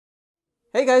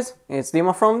Hey guys, it's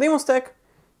Dima from DimusTech,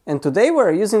 and today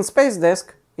we're using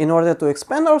SpaceDesk in order to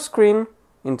expand our screen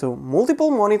into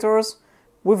multiple monitors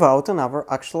without another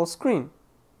actual screen.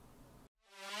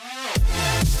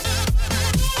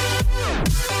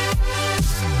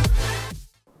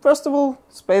 First of all,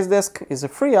 SpaceDesk is a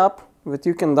free app that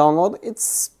you can download.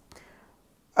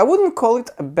 I wouldn't call it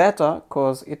a beta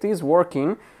because it is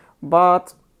working,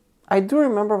 but I do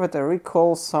remember that I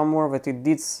recall somewhere that it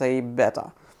did say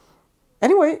beta.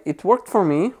 Anyway, it worked for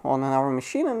me on another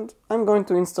machine, and I'm going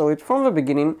to install it from the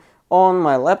beginning on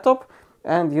my laptop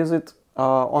and use it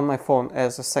on my phone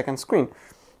as a second screen.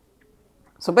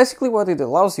 So basically what it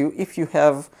allows you, if you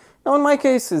have, now in my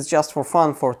case it's just for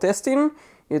fun, for testing,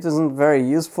 it isn't very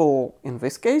useful in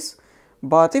this case,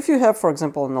 but if you have, for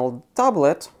example, an old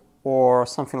tablet or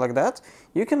something like that,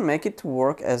 you can make it to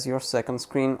work as your second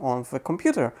screen on the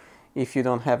computer if you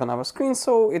don't have another screen.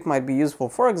 So it might be useful,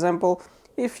 for example,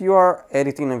 if you are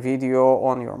editing a video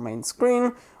on your main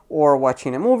screen or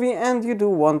watching a movie and you do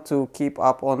want to keep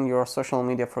up on your social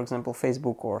media, for example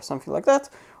Facebook or something like that,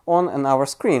 on another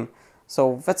screen.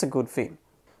 So that's a good thing.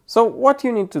 So what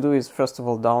you need to do is first of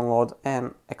all download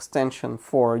an extension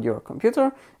for your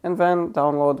computer and then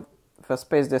download the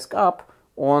SpaceDesk app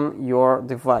on your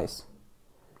device.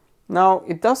 Now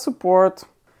it does support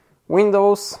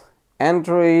Windows,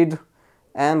 Android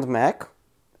and Mac,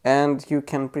 and you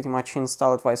can pretty much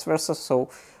install it vice versa.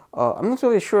 So I'm not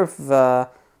really sure if the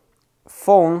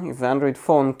Android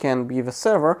phone can be the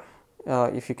server,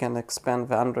 if you can expand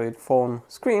the Android phone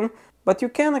screen, but you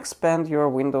can expand your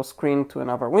Windows screen to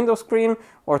another Windows screen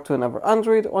or to another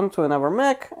Android, onto another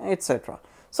Mac, etc.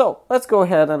 So let's go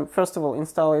ahead and first of all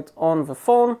install it on the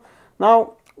phone.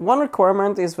 Now, one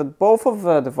requirement is that both of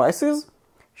the devices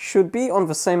should be on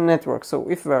the same network. So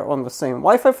if they're on the same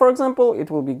Wi-Fi, for example,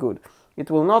 it will be good. It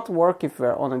will not work if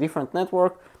they're on a different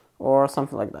network or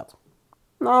something like that.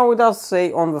 Now it does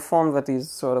say on the phone that is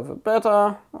sort of a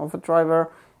beta of a driver,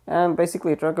 and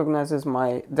basically it recognizes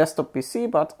my desktop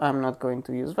PC, but I'm not going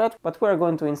to use that, but we're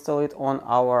going to install it on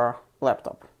our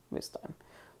laptop this time.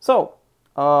 So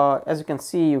as you can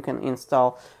see, you can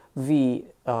install the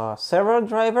server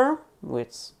driver,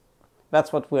 which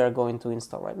that's what we are going to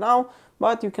install right now,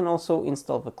 but you can also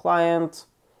install the client.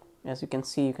 As you can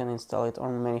see, you can install it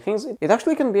on many things. It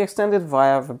actually can be extended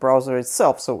via the browser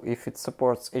itself. So if it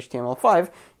supports HTML5,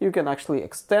 you can actually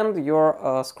extend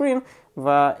your screen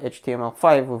via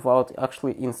HTML5 without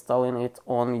actually installing it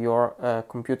on your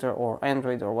computer or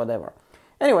Android or whatever.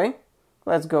 Anyway,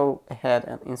 let's go ahead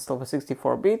and install the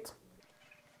 64-bit.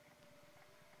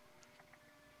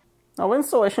 Now,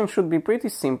 installation should be pretty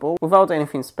simple without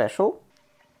anything special.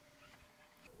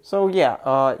 So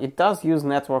yeah, it does use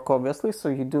network obviously, so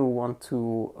you do want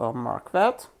to mark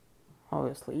that.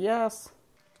 Obviously, yes.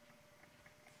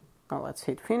 Now let's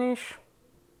hit finish.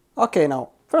 Okay,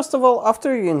 now, first of all,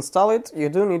 after you install it, you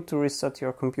do need to reset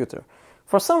your computer.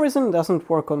 For some reason it doesn't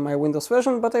work on my Windows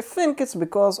version, but I think it's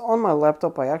because on my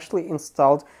laptop I actually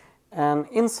installed an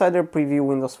insider preview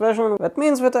Windows version. That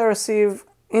means that I receive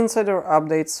insider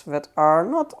updates that are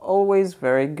not always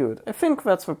very good. I think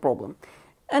that's the problem.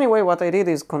 Anyway, what I did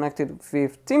is connected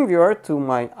with TeamViewer to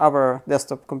my other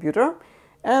desktop computer,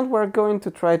 and we're going to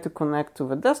try to connect to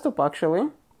the desktop actually.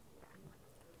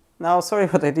 Now, sorry,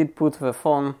 but I did put the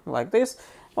phone like this.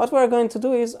 What we're going to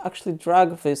do is actually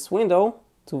drag this window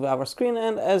to the other screen,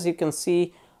 and as you can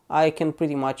see, I can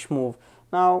pretty much move.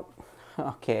 Now,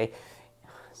 okay,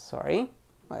 sorry,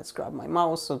 let's grab my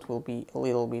mouse so it will be a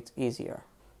little bit easier.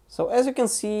 So as you can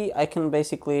see, I can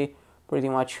basically pretty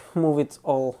much move it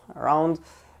all around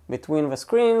between the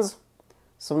screens.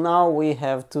 So now we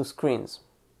have two screens.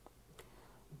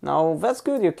 Now that's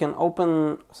good. You can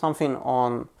open something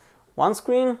on one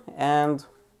screen and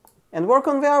work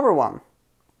on the other one.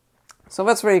 So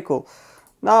that's very cool.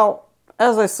 Now,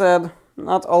 as I said,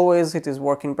 not always it is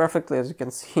working perfectly. As you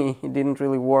can see, it didn't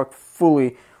really work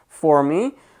fully for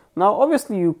me. Now,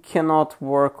 obviously you cannot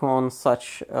work on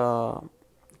such a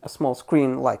small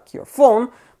screen like your phone,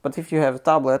 but if you have a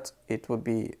tablet, it would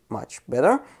be much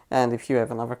better. And if you have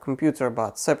another computer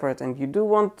but separate and you do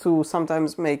want to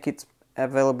sometimes make it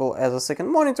available as a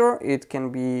second monitor, it can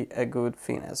be a good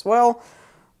thing as well.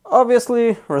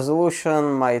 Obviously,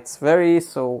 resolution might vary.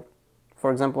 So,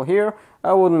 for example, here,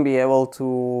 I wouldn't be able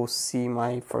to see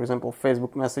my, for example,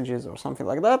 Facebook messages or something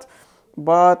like that.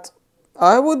 But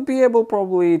I would be able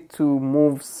probably to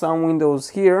move some windows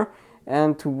here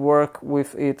and to work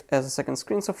with it as a second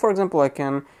screen. So for example, I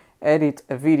can edit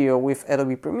a video with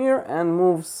Adobe Premiere and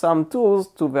move some tools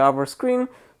to the other screen,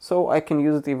 so I can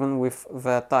use it even with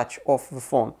the touch of the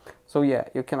phone. So yeah,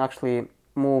 you can actually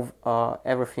move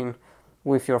everything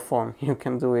with your phone. You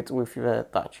can do it with the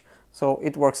touch. So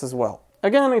it works as well.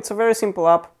 Again, it's a very simple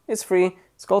app. It's free.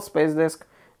 It's called SpaceDesk.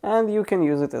 And you can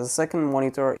use it as a second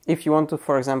monitor. If you want to,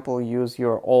 for example, use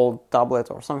your old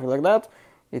tablet or something like that,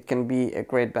 it can be a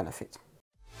great benefit.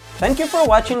 Thank you for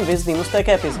watching this DimusTech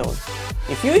episode.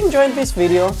 If you enjoyed this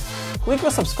video, click the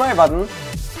subscribe button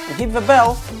and hit the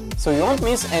bell so you won't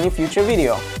miss any future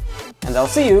video. And I'll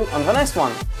see you on the next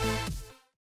one.